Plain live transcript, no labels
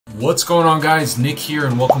What's going on, guys? Nick here,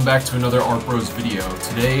 and welcome back to another Art Bros video.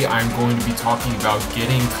 Today I'm going to be talking about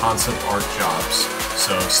getting concept art jobs,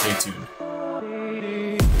 so stay tuned.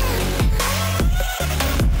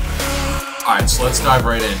 Alright, so let's dive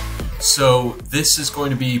right in. So this is going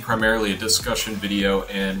to be primarily a discussion video,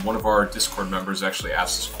 and one of our Discord members actually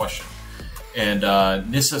asked this question. And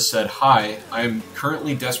Nissa said, "Hi, I am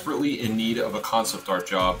currently desperately in need of a concept art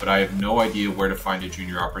job, but I have no idea where to find a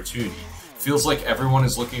junior opportunity. Feels like everyone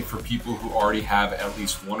is looking for people who already have at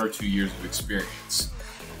least 1 or 2 years of experience."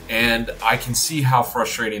 And I can see how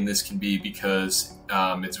frustrating this can be because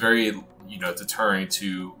it's very, deterring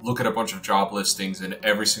to look at a bunch of job listings and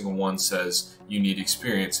every single one says you need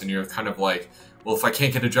experience, and you're kind of like, well, if I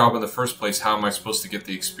can't get a job in the first place, how am I supposed to get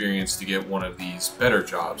the experience to get one of these better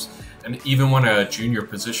jobs? And even when a junior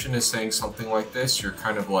position is saying something like this, you're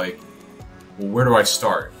kind of like, well, where do I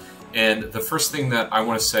start? And the first thing that I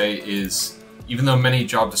want to say is, even though many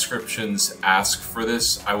job descriptions ask for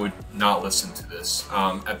this, I would not listen to this.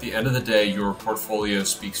 At the end of the day, your portfolio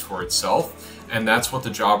speaks for itself, and that's what the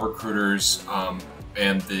job recruiters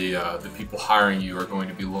and the people hiring you are going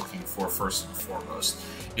to be looking for first and foremost.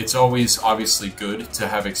 It's always obviously good to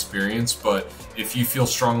have experience, but if you feel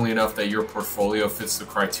strongly enough that your portfolio fits the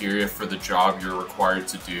criteria for the job you're required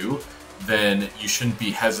to do, then you shouldn't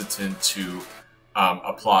be hesitant to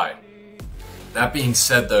apply. That being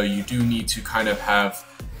said, though, you do need to kind of have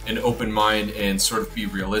an open mind and sort of be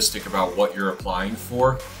realistic about what you're applying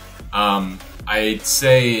for. I'd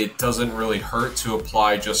say it doesn't really hurt to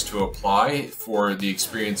apply just to apply for the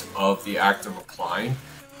experience of the act of applying,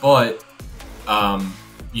 but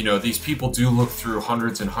these people do look through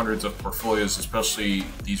hundreds and hundreds of portfolios, especially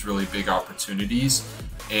these really big opportunities,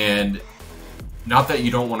 and not that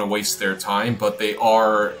you don't want to waste their time, but they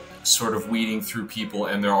are sort of weeding through people,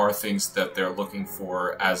 and there are things that they're looking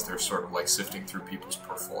for as they're sort of like sifting through people's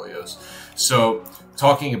portfolios. So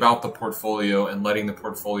talking about the portfolio and letting the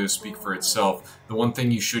portfolio speak for itself, the one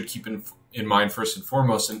thing you should keep in mind first and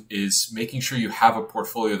foremost is making sure you have a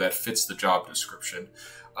portfolio that fits the job description.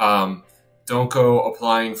 Don't go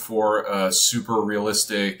applying for a super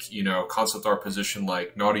realistic, concept art position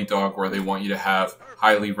like Naughty Dog, where they want you to have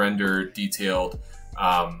highly rendered, detailed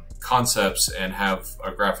concepts and have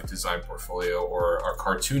a graphic design portfolio or a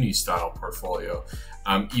cartoony style portfolio.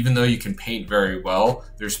 Even though you can paint very well,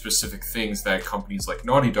 there's specific things that companies like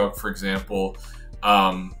Naughty Dog, for example,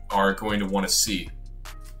 are going to want to see.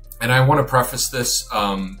 And I want to preface this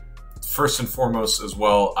first and foremost as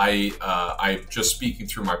well. I'm just speaking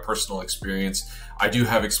through my personal experience. I do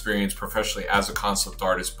have experience professionally as a concept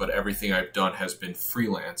artist, but everything I've done has been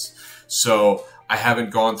freelance. So I haven't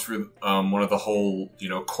gone through one of the whole,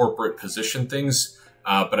 corporate position things,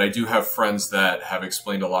 but I do have friends that have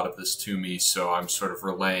explained a lot of this to me. So I'm sort of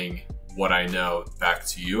relaying what I know back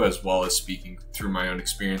to you, as well as speaking through my own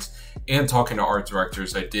experience and talking to art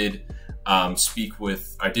directors. I did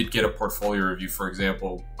get a portfolio review, for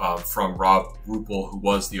example, from Rob Rupel, who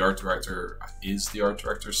was the art director, is the art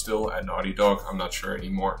director still at Naughty Dog. I'm not sure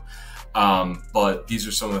anymore. But these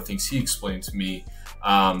are some of the things he explained to me.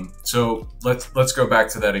 So let's go back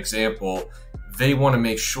to that example. They want to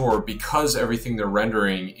make sure, because everything they're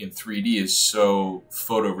rendering in 3D is so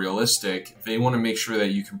photorealistic, they want to make sure that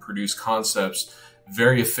you can produce concepts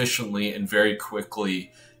very efficiently and very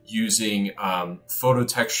quickly using photo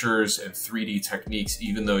textures and 3D techniques,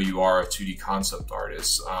 even though you are a 2D concept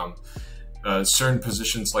artist. Certain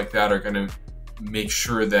positions like that are going to make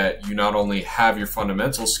sure that you not only have your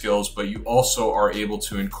fundamental skills, but you also are able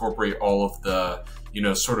to incorporate all of the,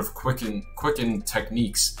 sort of quicken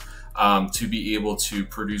techniques to be able to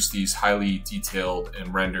produce these highly detailed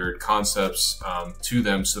and rendered concepts to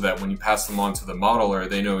them, so that when you pass them on to the modeler,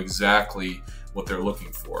 they know exactly what they're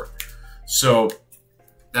looking for. So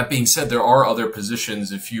that being said, there are other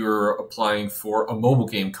positions. If you're applying for a mobile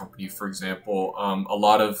game company, for example, a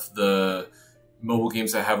lot of the mobile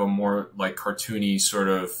games that have a more like cartoony, sort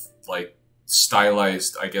of like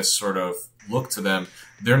stylized, I guess, sort of look to them,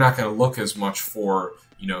 they're not going to look as much for,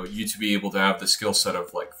 you to be able to have the skill set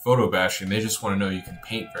of like photo bashing. They just want to know you can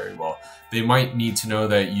paint very well. They might need to know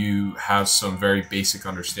that you have some very basic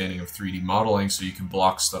understanding of 3D modeling, so you can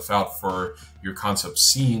block stuff out for your concept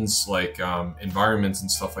scenes, like environments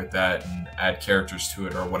and stuff like that, and add characters to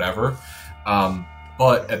it or whatever.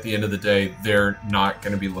 But at the end of the day, they're not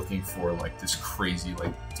going to be looking for like this crazy,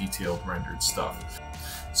 like detailed rendered stuff.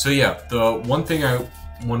 So yeah, the one thing I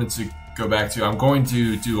wanted to go back to, I'm going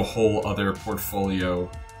to do a whole other portfolio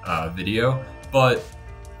video, but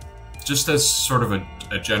just as sort of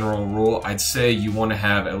a general rule, I'd say you want to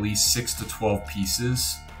have at least 6 to 12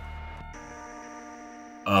 pieces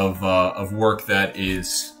of work that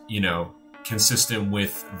is, consistent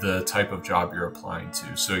with the type of job you're applying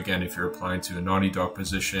to. So again, if you're applying to a Naughty Dog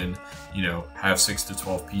position, have 6 to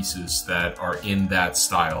 12 pieces that are in that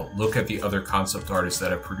style. Look at the other concept artists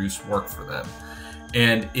that have produced work for them.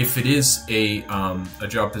 And if it is a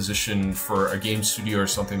job position for a game studio or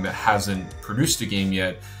something that hasn't produced a game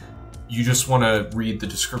yet, you just want to read the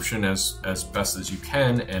description as best as you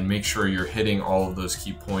can and make sure you're hitting all of those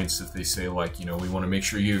key points. If they say like, we want to make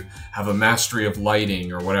sure you have a mastery of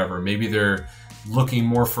lighting or whatever, maybe they're looking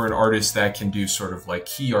more for an artist that can do sort of like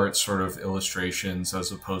key art sort of illustrations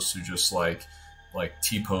as opposed to just like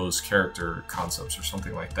T-pose character concepts or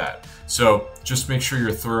something like that. So just make sure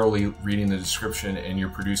you're thoroughly reading the description and you're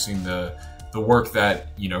producing the work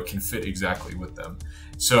that can fit exactly with them.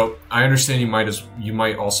 So I understand you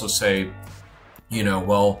might also say,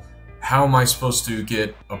 well, how am I supposed to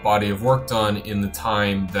get a body of work done in the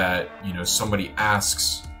time that somebody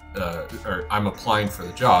asks or I'm applying for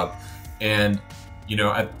the job? And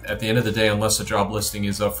at the end of the day, unless a job listing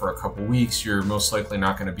is up for a couple weeks, you're most likely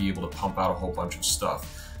not going to be able to pump out a whole bunch of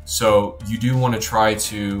stuff. So you do want to try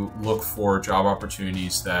to look for job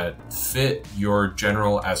opportunities that fit your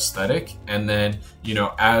general aesthetic. And then,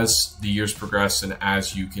 as the years progress and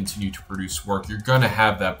as you continue to produce work, you're going to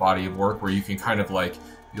have that body of work where you can kind of like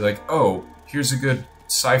be like, oh, here's a good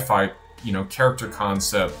sci-fi, character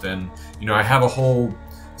concept. And, I have a whole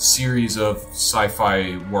series of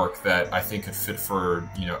sci-fi work that I think could fit for,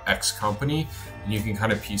 X company. And you can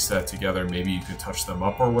kind of piece that together. Maybe you could touch them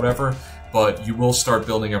up or whatever, but you will start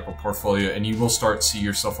building up a portfolio and you will start see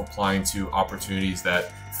yourself applying to opportunities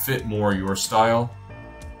that fit more your style.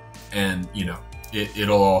 And,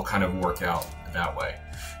 it'll all kind of work out that way.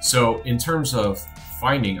 So in terms of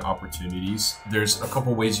finding opportunities, there's a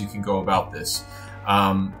couple ways you can go about this.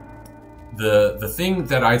 The thing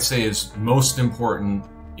that I'd say is most important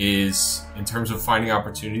is, in terms of finding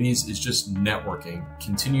opportunities, is just networking.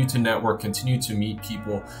 Continue to network, continue to meet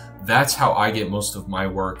people. That's how I get most of my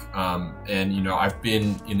work. And I've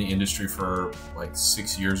been in the industry for like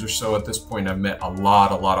 6 years or so at this point. I've met a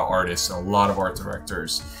lot of artists, a lot of art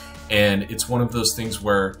directors. And it's one of those things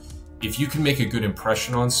where if you can make a good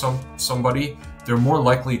impression on somebody, they're more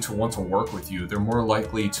likely to want to work with you. They're more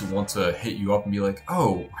likely to want to hit you up and be like,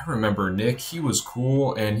 oh, I remember Nick, he was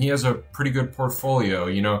cool and he has a pretty good portfolio.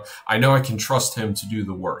 I know I can trust him to do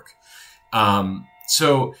the work.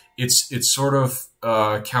 So it's sort of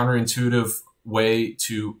a counterintuitive way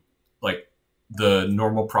to like the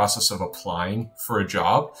normal process of applying for a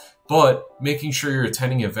job, but making sure you're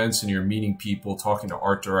attending events and you're meeting people, talking to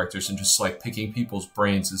art directors, and just like picking people's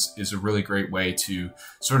brains is a really great way to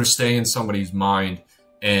sort of stay in somebody's mind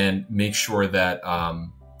and make sure that,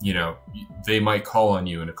 they might call on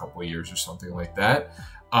you in a couple of years or something like that.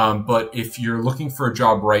 But if you're looking for a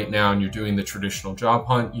job right now and you're doing the traditional job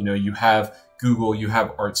hunt, you have Google, you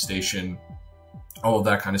have ArtStation, all of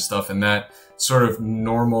that kind of stuff. And that sort of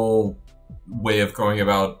normal way of going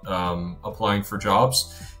about applying for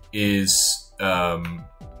jobs is,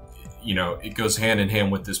 it goes hand in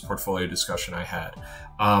hand with this portfolio discussion I had.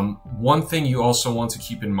 One thing you also want to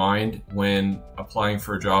keep in mind when applying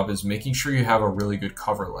for a job is making sure you have a really good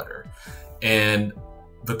cover letter. And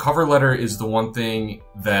the cover letter is the one thing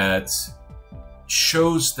that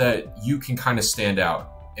shows that you can kind of stand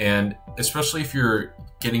out. And especially if you're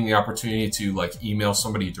getting the opportunity to like email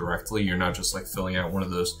somebody directly, you're not just like filling out one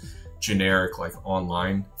of those generic like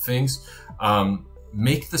online things.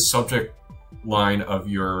 Make the subject line of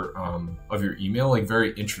your email like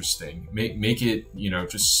very interesting. Make it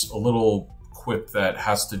just a little quip that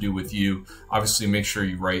has to do with you. Obviously, make sure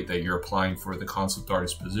you write that you're applying for the concept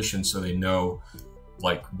artist position so they know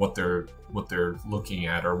like what they're looking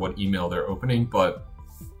at or what email they're opening. But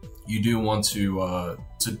you do want to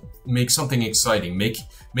make something exciting.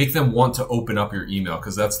 Make them want to open up your email,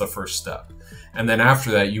 because that's the first step. And then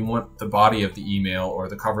after that, you want the body of the email or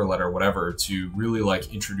the cover letter, or whatever, to really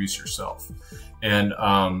like introduce yourself. And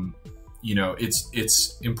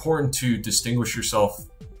it's important to distinguish yourself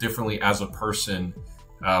differently as a person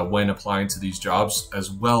when applying to these jobs, as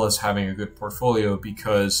well as having a good portfolio,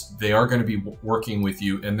 because they are going to be working with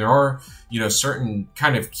you, and there are certain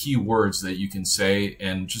kind of key words that you can say,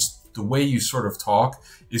 and just the way you sort of talk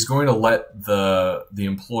is going to let the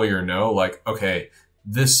employer know, like, okay,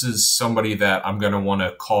 this is somebody that I'm going to want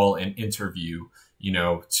to call and interview,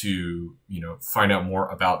 to, find out more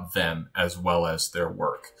about them as well as their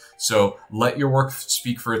work. So let your work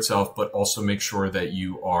speak for itself, but also make sure that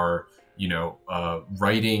you are,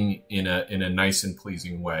 writing in a nice and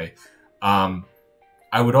pleasing way.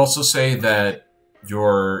 I would also say that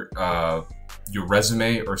your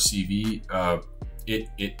resume or CV,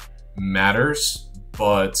 it matters,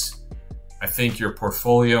 but I think your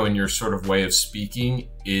portfolio and your sort of way of speaking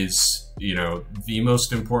is, you know, the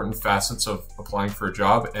most important facets of applying for a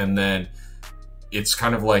job. And then it's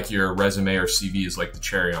kind of like your resume or CV is like the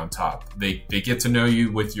cherry on top. They get to know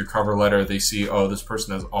you with your cover letter. They see, oh, this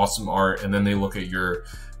person has awesome art. And then they look at your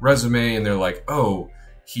resume and they're like, oh,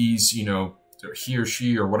 he's, you know, he or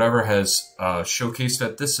she or whatever has showcased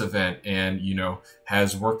at this event and, you know,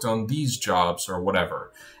 has worked on these jobs or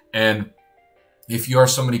whatever. And if you are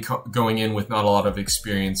somebody going in with not a lot of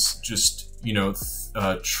experience, just, you know,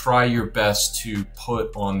 try your best to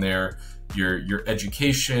put on there your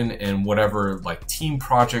education and whatever like team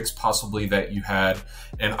projects possibly that you had.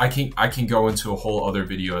 And I can go into a whole other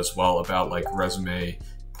video as well about like resume,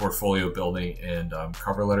 portfolio building, and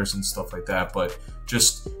cover letters and stuff like that. But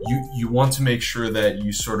just you want to make sure that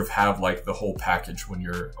you sort of have like the whole package when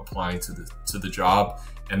you're applying to the job,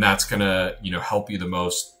 and that's gonna, you know, help you the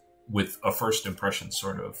most with a first impression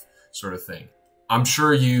sort of thing. I'm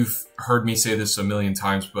sure you've heard me say this a million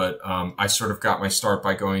times, but I sort of got my start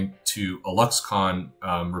by going to AluxCon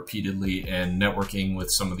repeatedly and networking with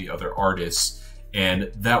some of the other artists.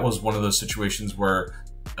 And that was one of those situations where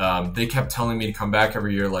they kept telling me to come back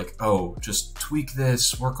every year, like, oh, just tweak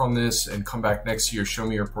this, work on this, and come back next year, show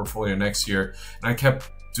me your portfolio next year. And I kept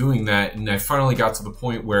doing that, and I finally got to the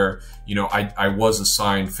point where, you know, I was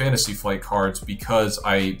assigned Fantasy Flight cards because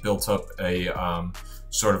I built up a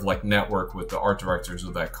sort of like network with the art directors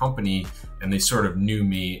of that company, and they sort of knew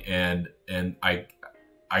me, and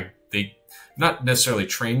they not necessarily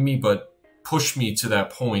trained me, but pushed me to that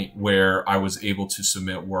point where I was able to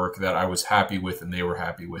submit work that I was happy with and they were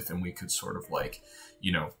happy with, and we could sort of like,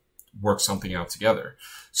 you know, work something out together.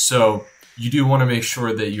 So you do want to make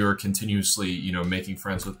sure that you're continuously, you know, making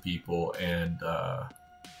friends with people and,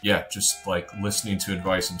 yeah, just like listening to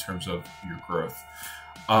advice in terms of your growth.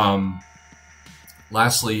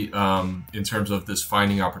 Lastly, in terms of this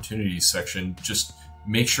finding opportunities section, just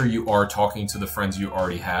make sure you are talking to the friends you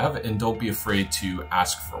already have, and don't be afraid to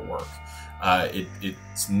ask for work.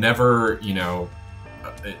 It's never, you know,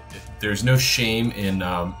 there's no shame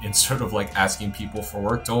in sort of like asking people for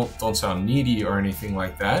work. Don't sound needy or anything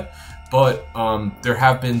like that. But there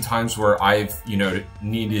have been times where I've, you know,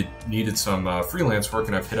 needed some freelance work,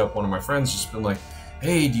 and I've hit up one of my friends, just been like,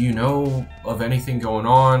 hey, do you know of anything going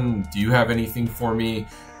on? Do you have anything for me?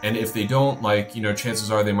 And if they don't, like, you know, chances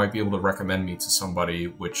are they might be able to recommend me to somebody,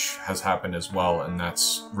 which has happened as well, and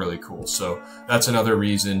that's really cool. So that's another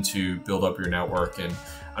reason to build up your network, and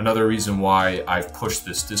another reason why I've pushed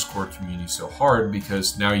this Discord community so hard,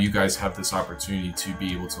 because now you guys have this opportunity to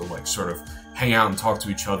be able to like sort of hang out and talk to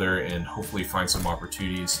each other and hopefully find some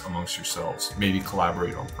opportunities amongst yourselves, maybe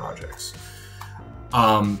collaborate on projects.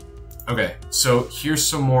 Okay, so here's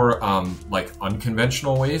some more like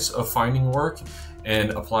unconventional ways of finding work and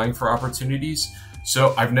applying for opportunities.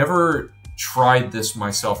 So I've never tried this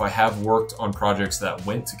myself. I have worked on projects that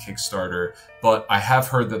went to Kickstarter, but I have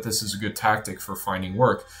heard that this is a good tactic for finding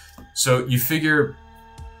work. So you figure,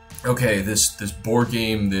 okay, this board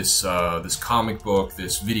game, this comic book,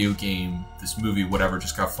 this video game, this movie, whatever,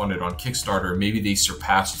 just got funded on Kickstarter. Maybe they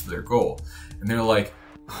surpassed their goal, and they're like,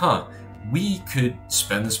 huh, we could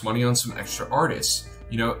spend this money on some extra artists.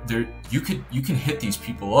 You know, you can hit these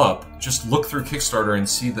people up. Just look through Kickstarter and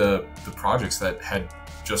see the projects that had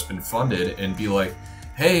just been funded, and be like,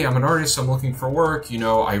 hey, I'm an artist, I'm looking for work. You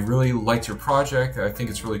know, I really liked your project. I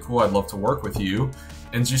think it's really cool. I'd love to work with you,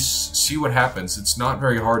 and just see what happens. It's not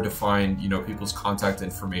very hard to find, you know, people's contact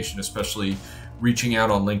information, especially reaching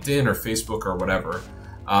out on LinkedIn or Facebook or whatever.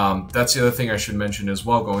 That's the other thing I should mention as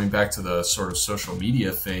well, going back to the sort of social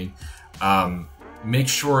media thing. Make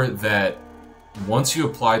sure that once you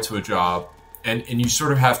apply to a job, and you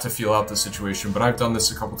sort of have to feel out the situation, but I've done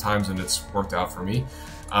this a couple times and it's worked out for me.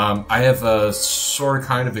 I have a sort of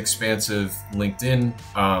kind of expansive LinkedIn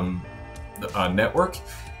network,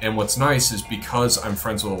 and what's nice is because I'm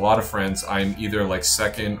friends with a lot of friends, I'm either like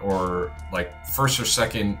second or like first or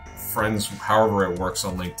second friends, however it works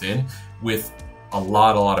on LinkedIn, with a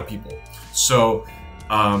lot of people. So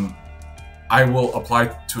I will apply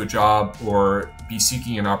to a job or be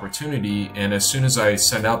seeking an opportunity, and as soon as I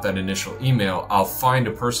send out that initial email, I'll find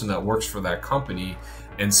a person that works for that company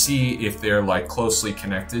and see if they're like closely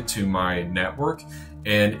connected to my network.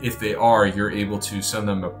 And if they are, you're able to send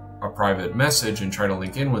them a private message and try to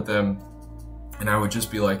link in with them. And I would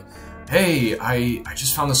just be like, hey, I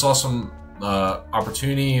just found this awesome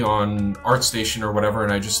opportunity on ArtStation or whatever,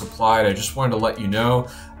 and I just applied. I just wanted to let you know.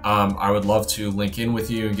 I would love to link in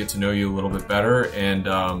with you and get to know you a little bit better, and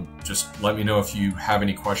just let me know if you have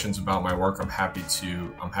any questions about my work. I'm happy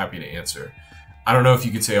to answer. I don't know if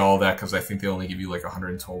you could say all that because I think they only give you like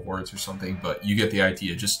 112 words or something, but you get the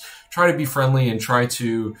idea. Just try to be friendly and try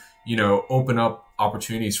to, you know, open up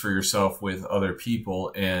opportunities for yourself with other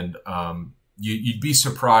people. And you'd be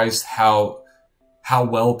surprised how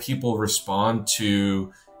well people respond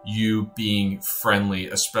to you being friendly,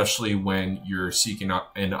 especially when you're seeking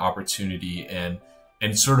an opportunity and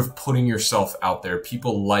sort of putting yourself out there.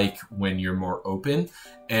 People like when you're more open.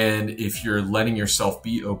 And if you're letting yourself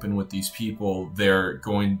be open with these people, they're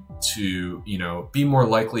going to, you know, be more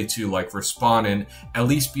likely to like respond and at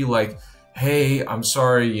least be like, hey, I'm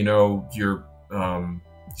sorry, you know, you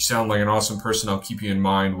sound like an awesome person. I'll keep you in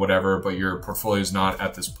mind, whatever, but your portfolio is not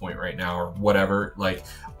at this point right now or whatever. Like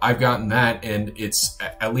I've gotten that, and it's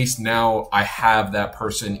at least now I have that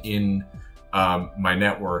person in my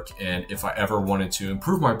network. And if I ever wanted to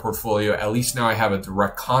improve my portfolio, at least now I have a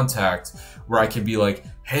direct contact where I can be like,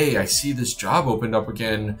 hey, I see this job opened up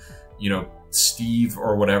again, you know, Steve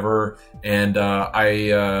or whatever. And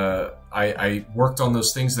I worked on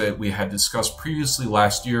those things that we had discussed previously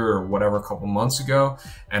last year or whatever, a couple months ago.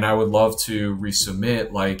 And I would love to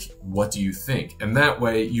resubmit, like, what do you think? And that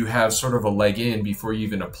way you have sort of a leg in before you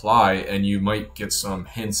even apply, and you might get some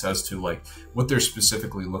hints as to like what they're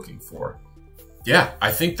specifically looking for. Yeah,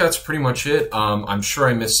 I think that's pretty much it. I'm sure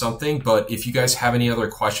I missed something, but if you guys have any other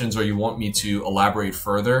questions or you want me to elaborate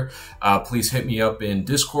further, please hit me up in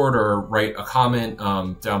Discord or write a comment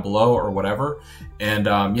down below or whatever. And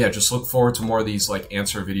yeah, just look forward to more of these like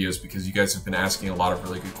answer videos because you guys have been asking a lot of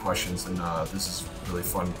really good questions, and this is really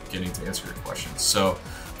fun getting to answer your questions. So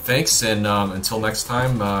thanks, and until next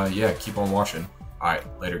time, yeah, keep on watching. All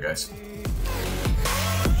right, later guys.